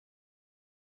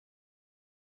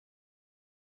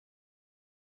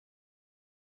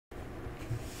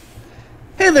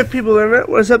Hey there, people of the internet.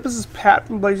 What's up? This is Pat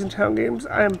from BlazingTalonGames.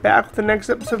 I am back with the next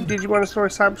episode of Digimon Story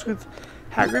CyberSleuth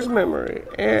Hacker's Memory.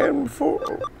 And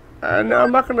before... no,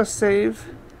 I'm not going to save.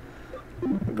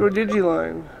 Go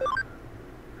Digiline.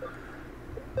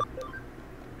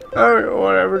 Alright,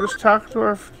 whatever. Just talk to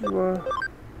her if you want.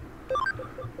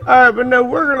 Alright, but no,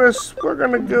 we're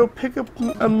gonna go pick up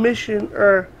a mission,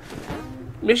 or...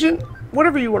 Mission?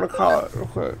 Whatever you want to call it, real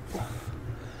quick.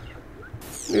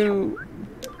 New...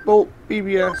 Bolt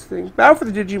BBS thing. Battle for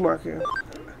the Digimarket.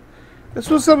 This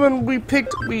was something we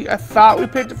picked. I thought we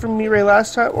picked it from Mirai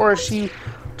last time, or she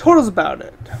told us about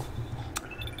it.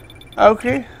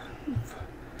 Okay.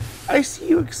 I see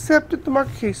you accepted the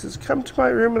market cases. Come to my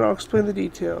room and I'll explain the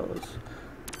details.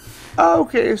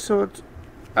 Okay, so it's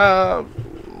her.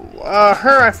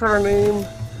 I forgot her name.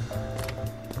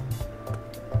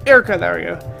 Erica. There we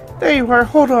go. There you are.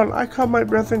 Hold on. I call my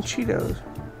brethren Cheetos.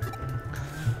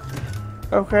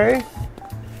 Okay.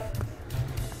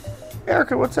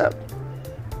 Erica, what's up?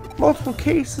 Multiple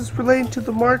cases relating to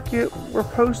the market were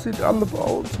posted on the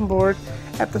bulletin board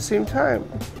at the same time.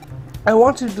 I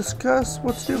want to discuss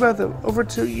what's new about them. Over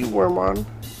to you, Wormon.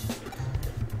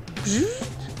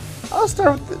 I'll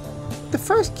start with the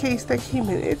first case that came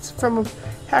in. It's from a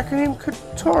hacker named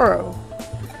Kotaro.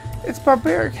 It's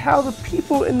barbaric how the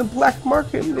people in the black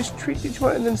market mistreat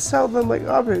Digimon and then sell them like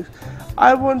objects.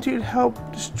 I want you to help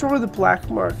destroy the black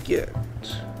market.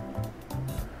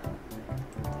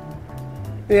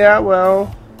 Yeah,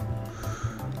 well.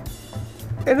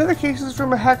 Another case is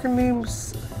from a hacker named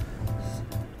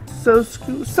Sasuke.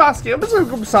 I'm just gonna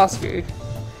go with Sasuke.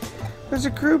 There's a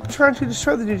group trying to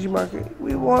destroy the Digimarket.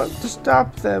 We want to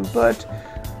stop them, but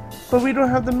we don't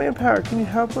have the manpower. Can you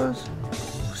help us?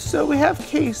 So we have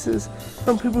cases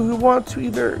from people who want to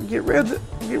either get rid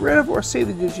of or save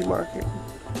the Digimarket.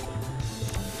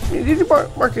 I mean,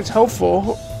 Digimarket's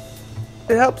helpful.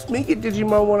 It helps me get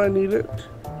Digimon when I need it.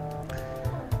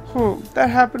 That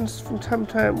happens from time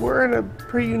to time. We're in a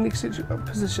pretty unique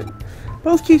position.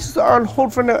 Both cases are on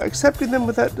hold for now. Accepting them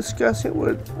without discussing it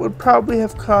would probably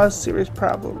have caused serious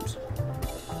problems.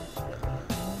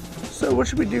 So what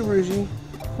should we do, Ruji?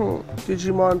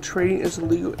 Digimon trading is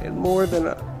illegal and more than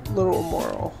a little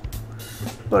immoral.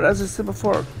 But as I said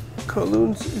before,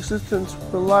 Kowloon's existence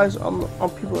relies on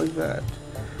people like that.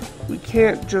 We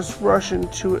can't just rush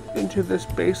into this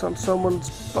based on someone's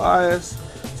bias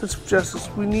sense of justice.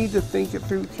 We need to think it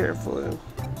through carefully.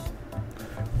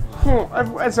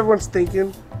 As everyone's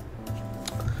thinking,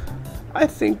 I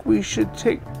think we should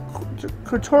take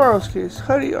Kotaro's case.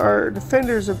 Huddy are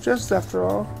defenders of justice after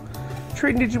all.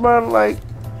 Treating Digimon like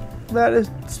that is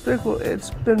despicable.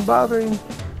 It's been bothering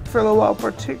for a little while,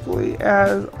 particularly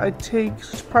as I take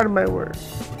such pride in my work.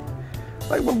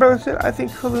 Like my brother said, I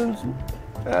think Kowloon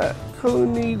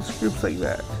needs groups like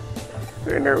that.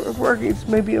 Their inner workings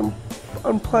may be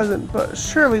unpleasant, but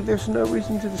surely there's no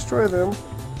reason to destroy them.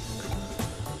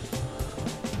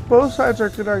 Both sides are a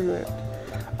good argument.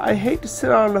 I hate to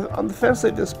sit on the fence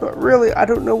like this, but really I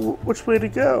don't know which way to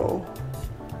go.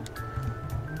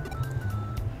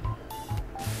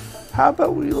 How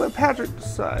about we let Patrick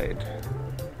decide?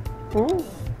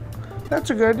 That's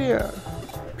a good idea.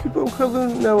 People in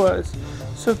Kowloon know us,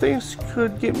 so things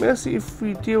could get messy if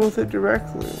we deal with it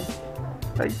directly.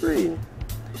 I agree.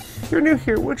 You're new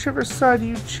here. Whichever side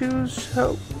you choose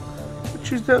up,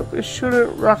 it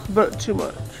shouldn't rock the boat too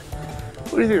much.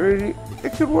 What do you think, Rudy?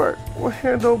 It could work.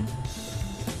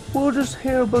 We'll just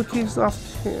hand both cases off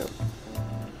to him.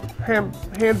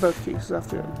 Hand both cases off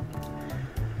to him.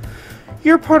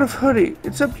 You're part of Hoodie.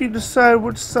 It's up to you to decide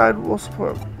which side we'll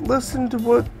support. Listen to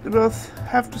what they both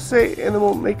have to say, and then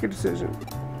we'll make a decision.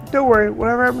 Don't worry,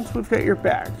 whatever happens, we've got your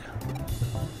back.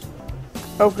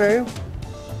 Okay.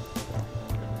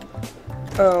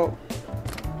 Oh.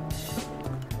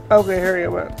 Okay, here I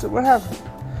am. So what happened?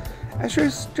 I sure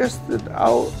suggested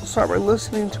I'll start by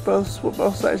listening to what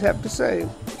both sides have to say.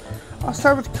 I'll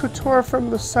start with Kotaro from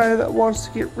the side that wants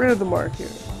to get rid of the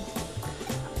market.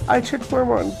 I checked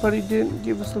Wormon, but he didn't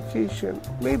give us location.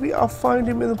 Maybe I'll find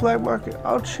him in the black market.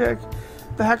 I'll check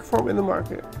the hack form in the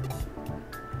market.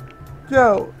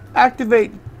 Go.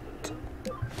 Activate.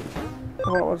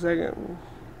 Hold on 1 second.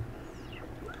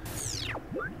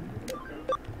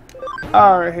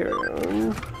 Alright, here we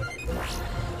go.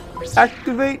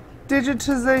 Activate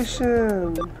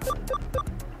digitization.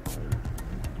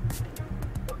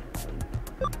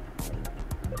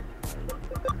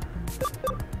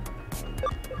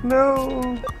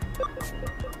 No.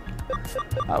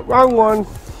 Wrong one.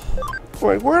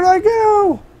 Wait, where'd I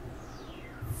go?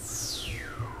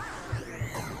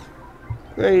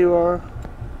 There you are.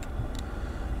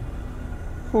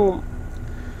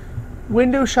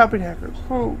 Window shopping hacker.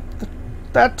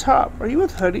 That top. Are you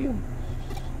with Hoodie?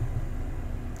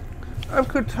 I'm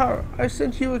Kotaro. I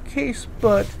sent you a case,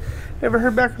 but never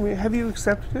heard back from you. Have you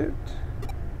accepted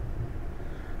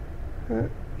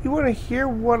it? You want to hear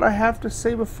what I have to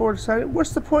say before deciding?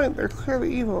 What's the point? They're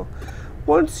clearly evil.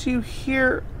 Once you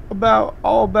hear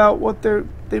all about what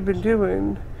they've been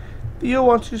doing, you'll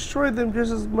want to destroy them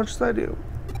just as much as I do.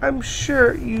 I'm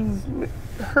sure you've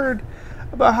heard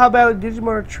about how badly Digimon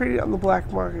are treated on the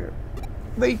black market.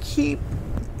 They keep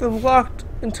them locked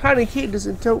in tiny cages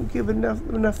and don't give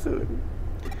enough food.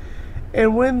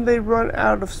 And when they run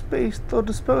out of space, they'll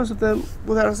dispose of them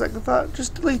without a second thought.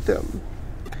 Just delete them.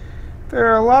 There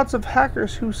are lots of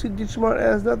hackers who see Digimon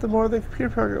as nothing more than computer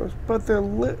programs, but they're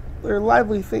living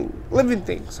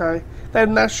things. Sorry,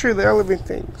 that's not true. They are living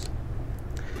things.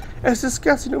 And it's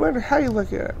disgusting, no matter how you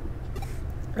look at it.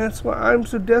 That's why I'm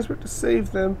so desperate to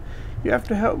save them. You have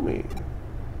to help me.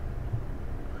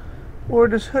 Or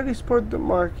does Hoodie support the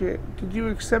market? Did you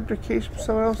accept a case from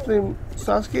someone else named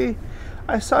Sasuke?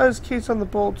 I saw his case on the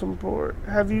bulletin board.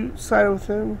 Have you sided with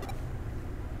him?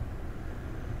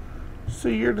 So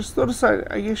you're still deciding.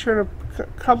 I guess you're in a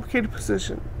complicated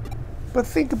position. But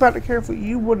think about it carefully.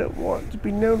 You wouldn't want to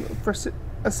be known for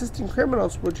assisting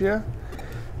criminals, would you?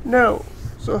 No.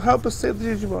 So help us save the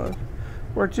Digimon.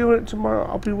 We're doing it tomorrow.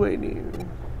 I'll be waiting.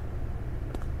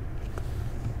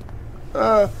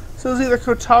 So it's either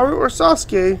Kotaro or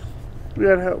Sasuke. We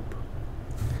gotta help.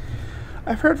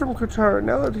 I've heard from Kotaro.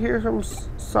 Now let's hear from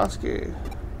Sasuke.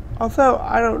 Although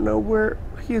I don't know where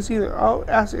he is either. I'll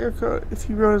ask Erica if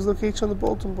he wrote his location on the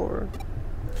bulletin board.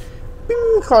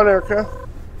 Call Erica.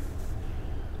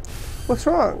 What's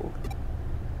wrong?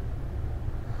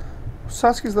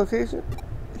 Sasuke's location?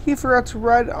 He forgot to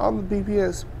write it on the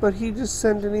BPS, but he just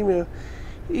sent an email.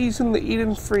 He's in the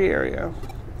Eden Free area.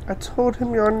 I told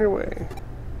him you're on your way.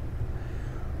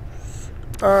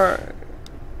 Alright.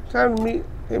 Time to meet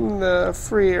him in the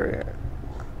free area.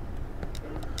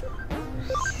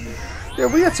 Yeah,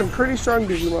 we got some pretty strong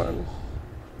Digimon.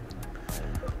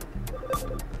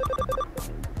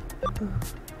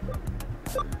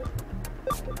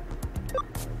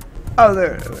 Oh,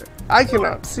 there. I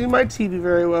cannot see my TV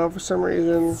very well for some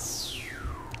reason.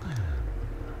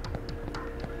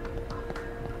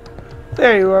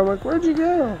 There you are. I'm like, where'd you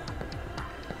go?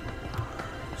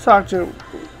 Talk to him.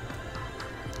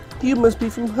 You must be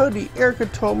from Hoodie. Erica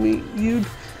told me you'd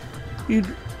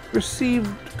received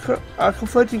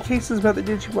conflicting cases about the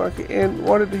Digimarket and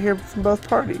wanted to hear from both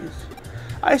parties.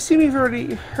 I assume you've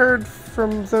already heard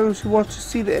from those who want to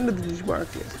see the end of the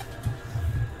Digimarket.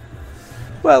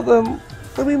 Well, let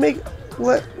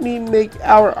me make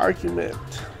our argument.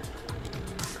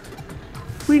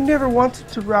 We never wanted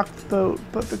to rock the boat,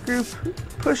 but the group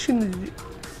pushing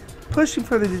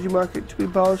for the Digimarket to be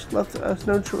abolished left us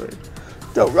no choice.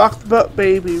 Don't rock the boat,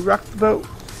 baby. Rock the boat.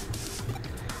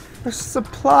 There's a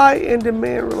supply and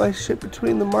demand relationship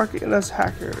between the market and us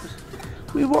hackers.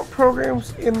 We want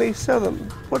programs and they sell them.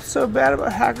 What's so bad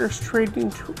about hackers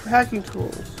trading hacking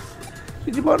tools?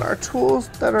 Digimon are tools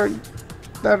that are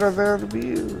there to be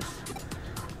used.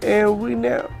 And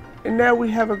now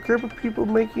we have a group of people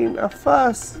making a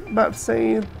fuss about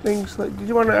saying things like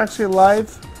Digimon are actually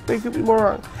alive. They could be more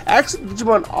wrong. Actually,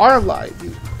 Digimon are alive,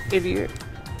 you idiot.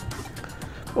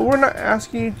 But we're not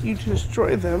asking you to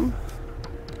destroy them.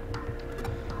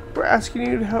 We're asking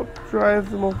you to help drive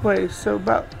them away so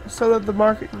that the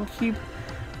market can keep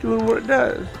doing what it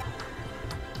does.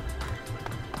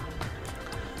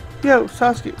 Yo,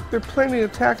 Sasuke, they're planning to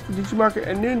attack the Digimarket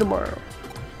at noon tomorrow.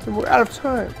 And we're out of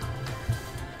time.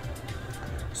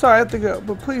 Sorry, I have to go,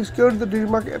 but please go to the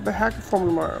Digimarket at the Hacker Forum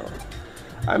tomorrow.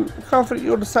 I'm confident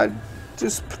you'll decide to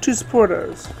support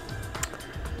us.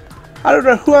 I don't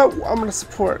know who I'm going to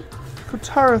support.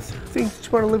 Kotaro thinks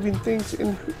Digimon are living things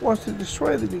and wants to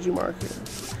destroy the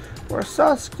Digimarket. Or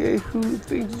Sasuke, who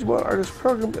thinks Digimon are just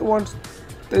programmed and wants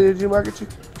the Digimarket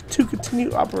to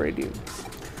continue operating.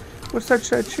 Which side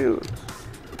should I choose?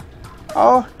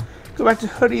 I'll go back to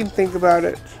Hoodie and think about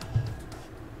it.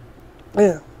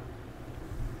 Yeah.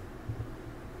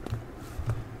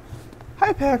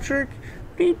 Hi, Patrick.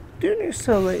 What are you doing here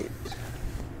so late?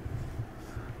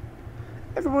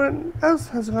 Everyone else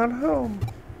has gone home.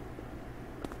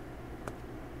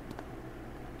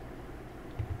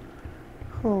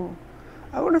 Oh,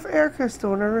 I wonder if Erica's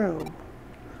still in her room.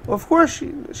 Well, of course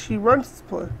she runs this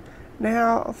place.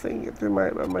 Now I'll think it through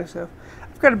by myself.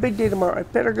 I've got a big day tomorrow. I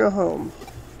better go home.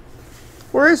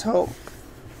 Where is home?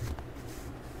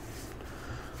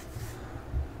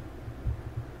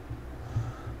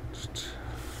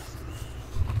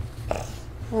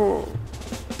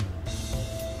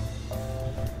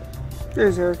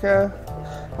 There's Erica.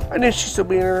 I knew she'd still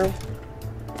be in her room.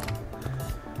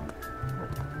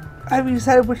 Have you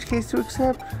decided which case to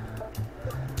accept?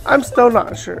 I'm still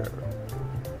not sure.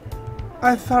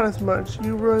 I thought as much.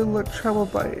 You really looked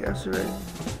troubled by it yesterday.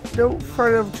 Don't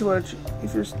fret over too much.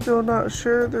 If you're still not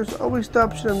sure, there's always the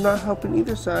option of not helping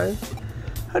either side.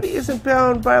 Honey isn't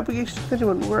bound by obligation to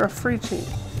anyone. We're a free team.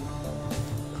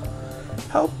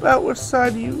 Help out which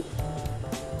side you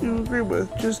agree with.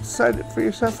 Just decide it for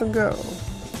yourself and go.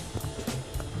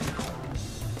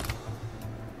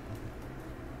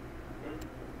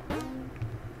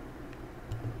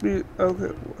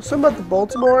 Okay. Something about the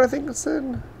Baltimore, I think it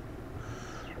said.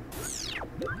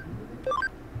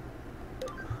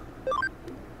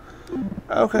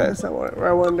 Okay, that's not where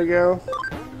I wanted to go.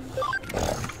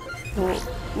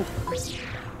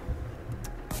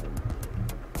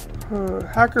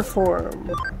 Hacker forum.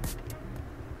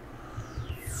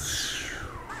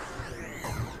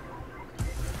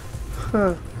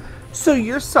 Huh. So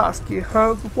you're Sasuke,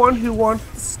 huh? The one who wants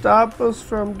to stop us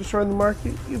from destroying the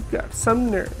market? You've got some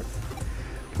nerve.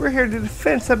 We're here to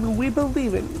defend something we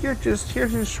believe in. You're just here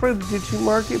to destroy the Digi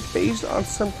market based on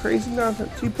some crazy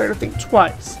nonsense. You better think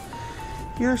twice.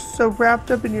 You're so wrapped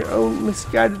up in your own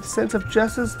misguided sense of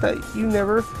justice that you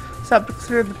never stop to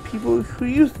consider the people who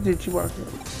use the Digi market.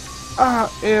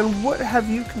 And what have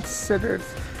you considered?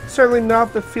 Certainly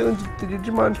not the feelings of the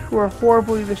Digimon who are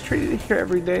horribly mistreated here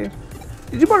every day.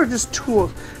 Digimon are just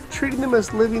tools. Treating them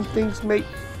as living things makes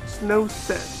no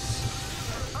sense.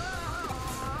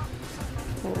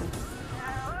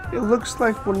 It looks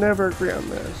like we'll never agree on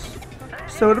this.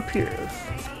 So it appears.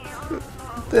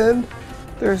 Then,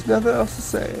 there's nothing else to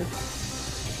say.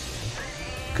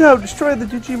 Go, destroy the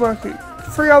Digi market.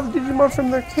 Free all the Digimon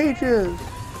from their cages.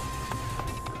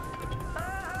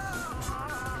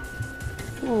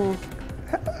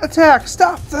 Attack!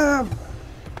 Stop them!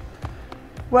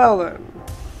 Well then.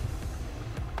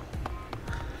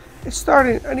 It's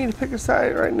starting. I need to pick a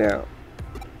side right now.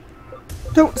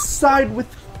 Don't side with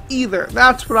either.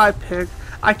 That's what I picked.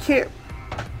 I can't.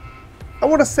 I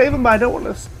want to save him, but I don't want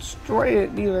to destroy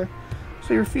it either.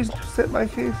 So you're refusing to accept my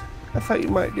case? I thought you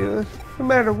might do this. No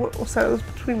matter what will settle this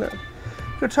between them.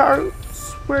 Kotaro,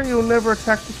 swear you'll never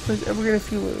attack this place ever again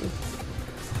if you lose.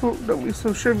 Don't be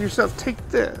so sure of yourself. Take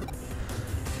this.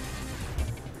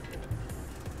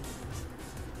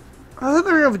 I thought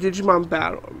they were going to have a Digimon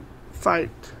battle.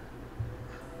 Fight.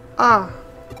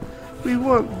 We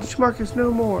won. Digimark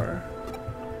no more.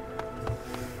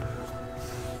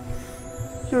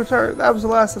 Kotaro, that was the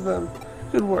last of them.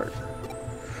 Good work.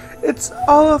 It's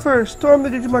all over. Storm the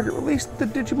Digimarket. Release the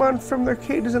Digimon from their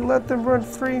cages and let them run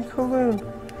free in Kowloon.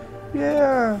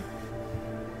 Yeah.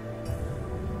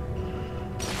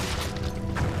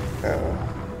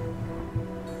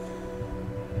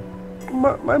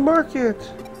 My market.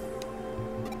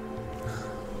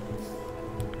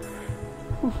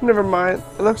 Never mind.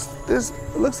 It looks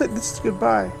like this is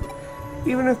goodbye.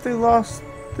 Even if they lost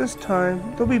this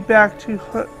time, they'll be back to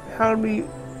hound me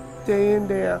day in,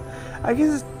 day out. I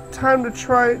guess it's time to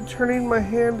try turning my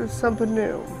hand to something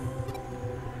new.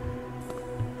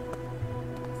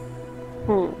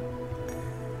 Do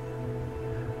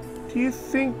you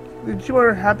think the Digimon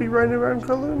are happy riding around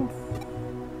Kowloon?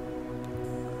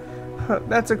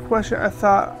 That's a question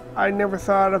I never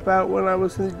thought about when I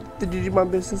was in the Digimon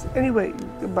business. Anyway,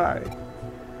 goodbye.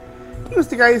 He was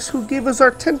the guy who gave us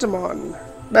our Tentamon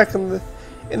back in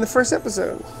the first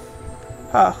episode.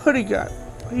 Hoodie Gut,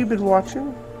 have you been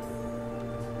watching?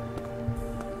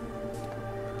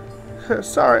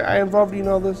 Sorry, I involved you in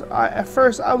all this. At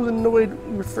first, I was annoyed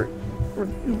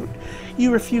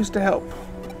you refused to help.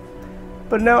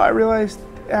 But now I realized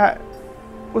that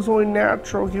was only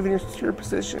natural given your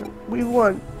position. We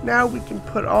won. Now we can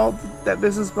put all that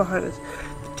business behind us.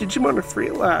 The Digimon are free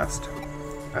at last.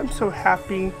 I'm so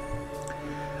happy.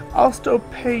 I'll still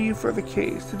pay you for the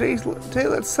case. Today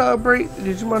let's celebrate the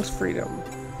Digimon's freedom.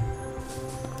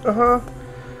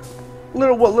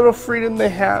 What little freedom they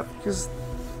have, because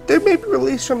they may be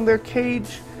released from their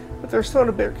cage, but they're still in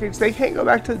a bear cage. They can't go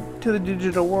back to the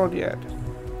digital world yet.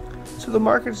 So the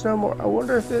market's no more. I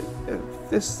wonder if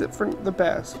this is it for the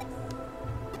best.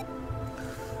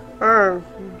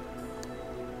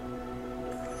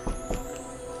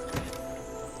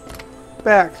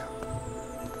 Back.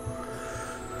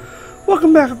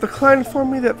 Welcome back. The client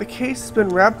informed me that the case has been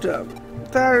wrapped up.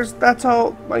 That's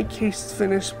all. My case is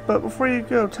finished. But before you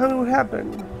go, tell me what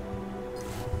happened.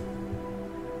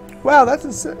 Wow, that's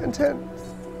intense.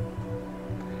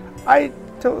 I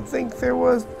don't think there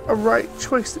was a right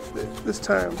choice this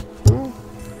time.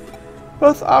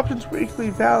 Both options were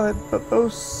equally valid, but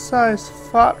both sides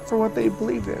fought for what they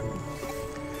believed in.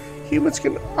 Humans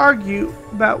can argue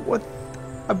about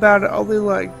it all they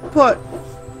like, but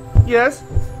yes.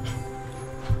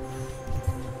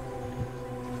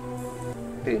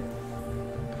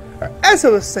 As I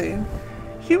was saying,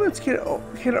 humans can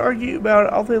argue about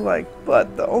it all they like,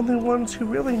 but the only ones who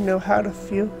really know how to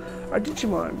feel are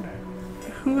Digimon.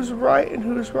 Who's right and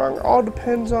who's wrong all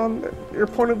depends on your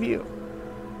point of view.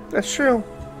 That's true.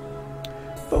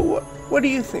 But what do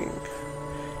you think?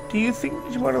 Do you think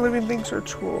Digimon are living things or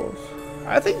tools?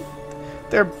 I think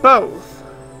they're both.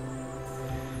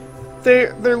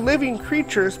 They're living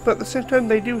creatures, but at the same time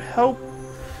they do help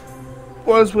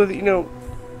us with,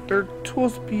 they're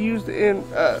tools to be used in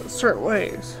certain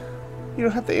ways. You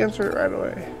don't have to answer it right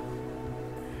away.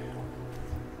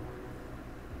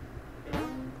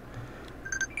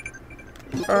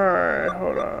 Alright,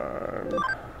 hold on.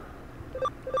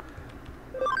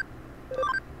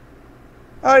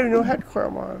 I don't even know headcore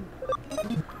I'm on.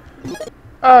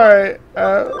 Alright,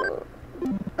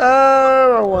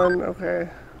 one, okay.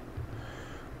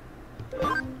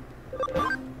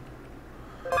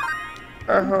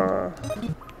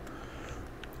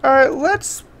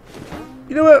 Alright,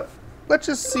 you know what? Let's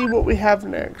just see what we have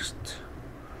next.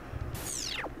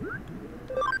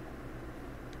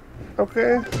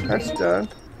 Okay, that's done.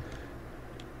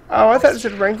 Oh, I thought it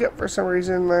said rank up for some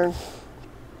reason there.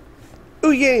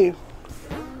 Ooh, yay!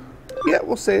 Yeah,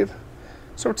 we'll save.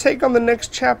 So we'll take on the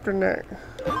next chapter next.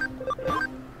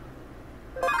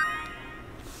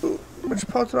 Ooh, which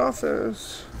part off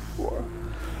is?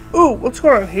 Ooh, what's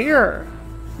going on here?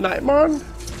 Nightmon?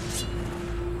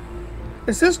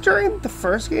 Is this during the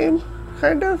first game?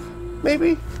 Kind of?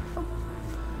 Maybe?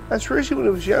 That's Rishi when he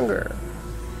was younger.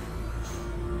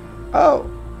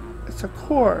 Oh, it's a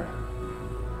core.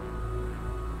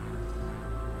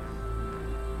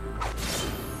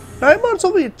 Nightmon's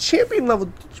only a champion level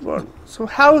Digimon, so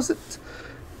how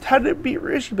did it beat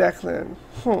Rishi back then?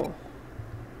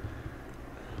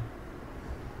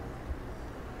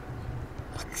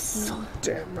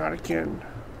 Damn, not again.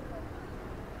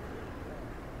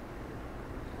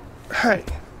 Hi.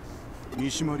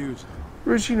 Rishi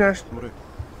National.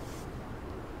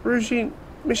 Rishi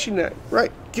Mishina.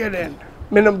 Right, get in.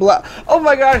 Men in Black. Oh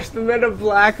my gosh, the Men in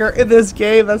Black are in this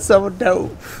game. That's so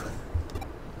dope.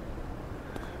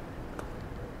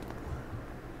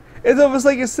 It's almost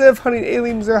like instead of hunting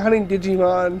aliens, they're hunting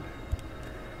Digimon.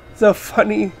 So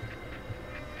funny.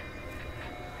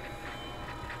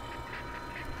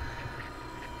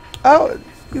 Oh,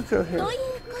 Yuko here.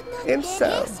 And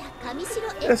so,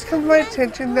 it's come to my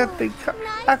attention that the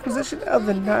acquisition of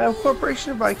the Nile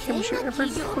Corporation by Chemistry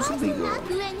Efforts was illegal.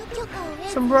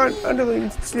 Some broad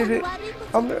underlings did it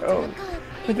on their own,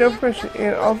 with no permission,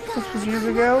 and all this was years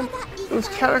ago. It was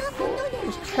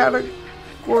categorically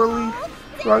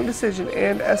wrong decision,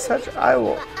 and as such,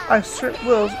 I certainly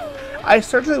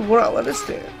will not let it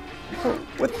stand.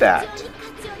 With that,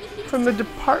 from the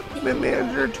department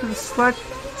manager to the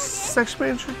section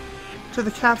manager to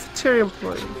the cafeteria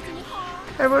employee,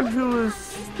 everyone who was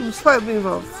slightly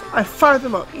involved, I fired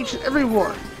them out, each and every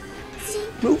one.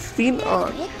 Moving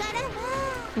on.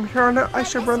 From here on out, I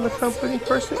shall run the company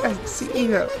personally as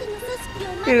CEO.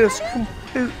 It is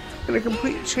in a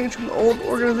complete change from the old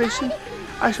organization.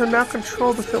 I shall now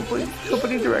control the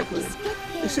company directly.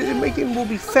 Decision making will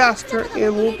be faster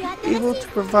and will be able to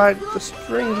provide the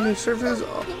string of new services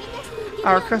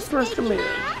our customers demand.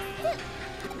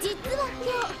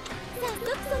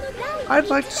 I'd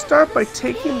like to start by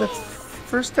taking the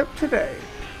first step today.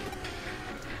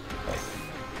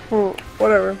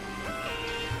 Whatever.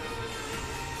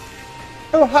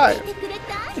 Oh, hi.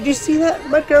 Did you see that?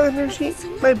 My darling Hershey,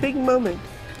 my big moment.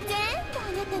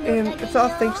 And it's all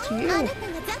thanks to you.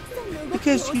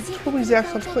 Because you told me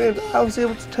Zaxxon's plan, I was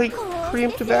able to take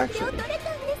preemptive action.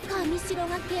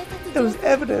 It was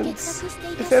evidence.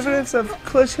 If evidence of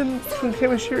collision between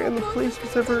Chemistry and the police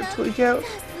was ever to leak out,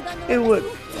 it would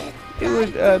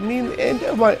mean the end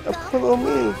of my little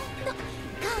me.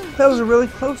 That was a really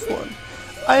close one.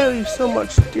 I owe you so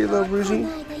much, dear little Rougie.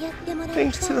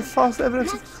 Thanks to the false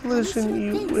evidence of collision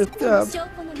you whipped up,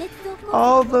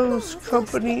 all those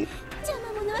company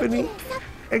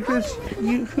executives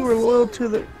who were loyal to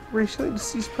the recently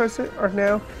deceased president are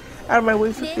now out of my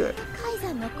way for good.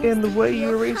 And the way you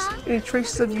erased any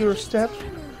traces of your steps,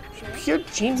 pure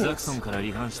genius.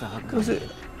 Was it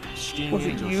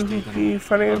you who gave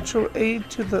financial aid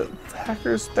to the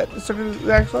hackers that deserted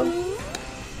Zaxxon?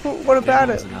 Well, what about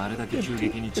it?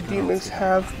 The demons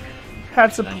have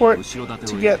had support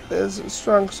to get this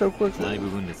strong so quickly.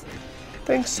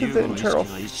 Thanks to the internal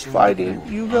fighting,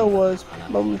 Yugo was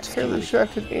momentarily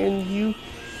distracted and you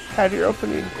had your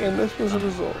opening, and this was a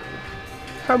result.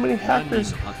 How many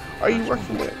hackers are you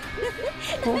working with?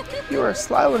 Well, you are a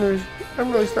sly one, Rouge.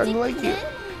 I'm really starting to like you.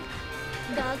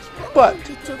 But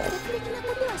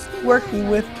working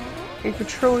with and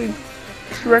controlling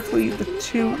directly the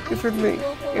two different things,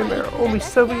 and there are only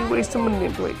so many ways to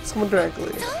manipulate someone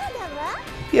directly.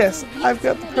 Yes, I've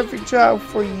got the perfect job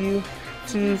for you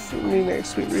to do for me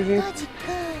next week, Rouge.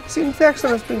 Seems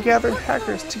Axon has been gathering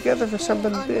hackers together for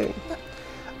something big.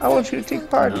 I want you to take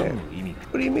part in it.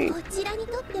 What do you mean?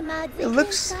 It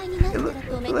looks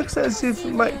as if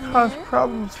it might cause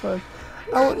problems for us.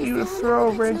 I want you to throw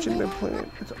a wrench in their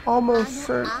plan. It's almost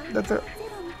certain that they're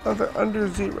under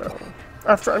zero.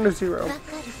 After under zero.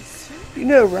 You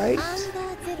know, right?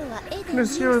 Under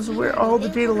zero is where all the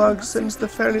data logs since the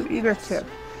founding of Eden are kept.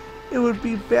 It would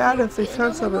be bad if they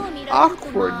found something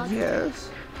awkward, yes.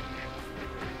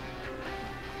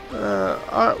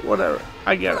 Whatever.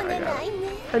 I get it.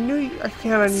 I knew I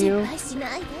count on you.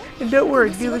 And don't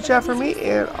worry, do the job for me,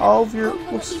 and all of your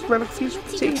medical fees will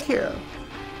be taken care of.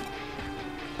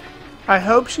 I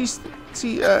hope she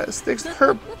sticks to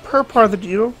her part of the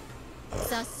deal.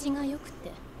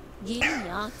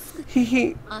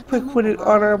 He quick-witted,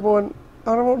 honorable, and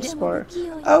smart.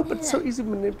 Oh, but so easily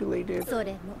manipulated.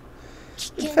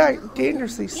 In fact,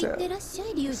 dangerously so.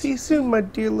 See you soon, my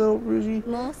dear little Rouge.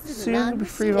 Soon you'll be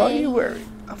free of all you worry.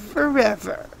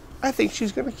 Forever. I think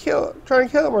she's gonna try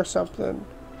and kill him or something.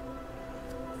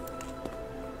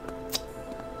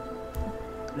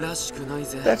 That's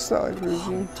not like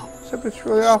Rouge. Something's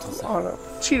really awful on him.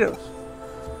 Cheetos.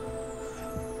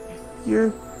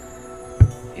 You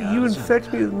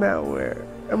infect me with malware.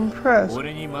 I'm impressed. You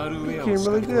became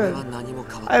really good.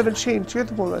 I haven't changed. You're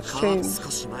the one that's changed.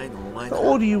 The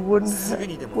older you would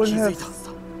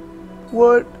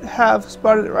have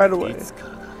spotted it right away.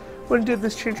 When did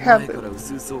this change happen?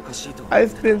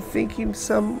 I've been thinking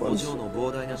something's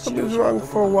wrong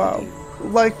for a while.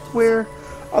 Like where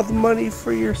all the money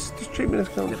for your treatment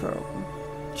is coming from.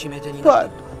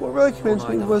 But what really convinced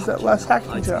me was that last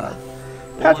hacking job.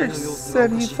 Patrick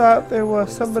said he thought there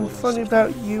was something funny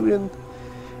about you and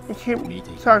came to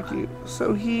talk to you,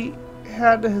 so he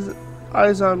had his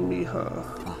eyes on me, huh?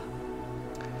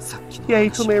 Yeah, he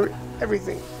told me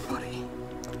everything.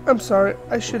 I'm sorry,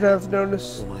 I should have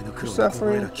noticed your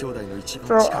suffering.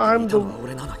 After all, I'm the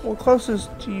one closest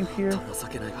to you here.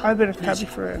 I've been a happy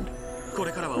friend.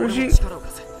 Rouge,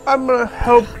 I'm gonna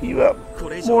help you up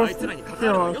more from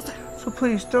here on, so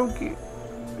please don't get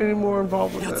any more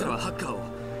involved with them.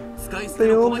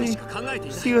 They only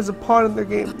see you as a pawn in their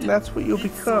game, and that's what you'll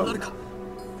become.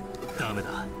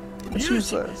 It's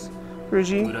useless.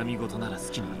 Rouge,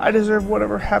 I deserve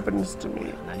whatever happens to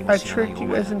me. I tricked you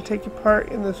guys into taking part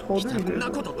in this whole dirty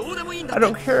business. I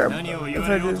don't care if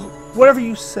I do. Whatever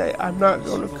you say, I'm not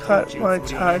going to cut my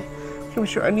tie. I'm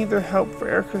sure I need their help for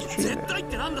Erica's treatment.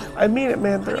 I mean it,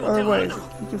 man. There are other ways.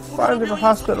 You can find her at a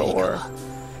hospital, or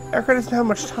Erica doesn't have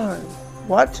much time.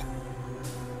 What?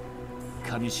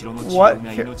 What?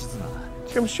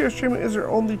 Kamishira's treatment is her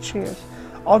only chance.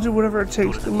 I'll do whatever it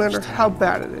takes, no matter how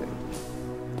bad it is.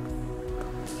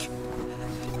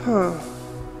 Huh.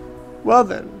 Well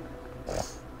then.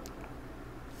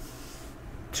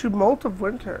 Tumult of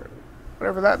Winter.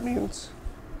 Whatever that means.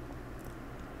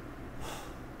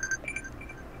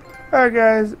 Alright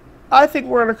guys, I think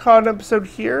we're going to call an episode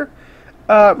here.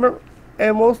 Remember,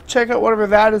 and we'll check out whatever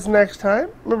that is next time.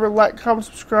 Remember, like, comment,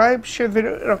 subscribe, share the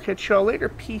video, and I'll catch y'all later.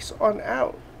 Peace on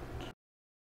out.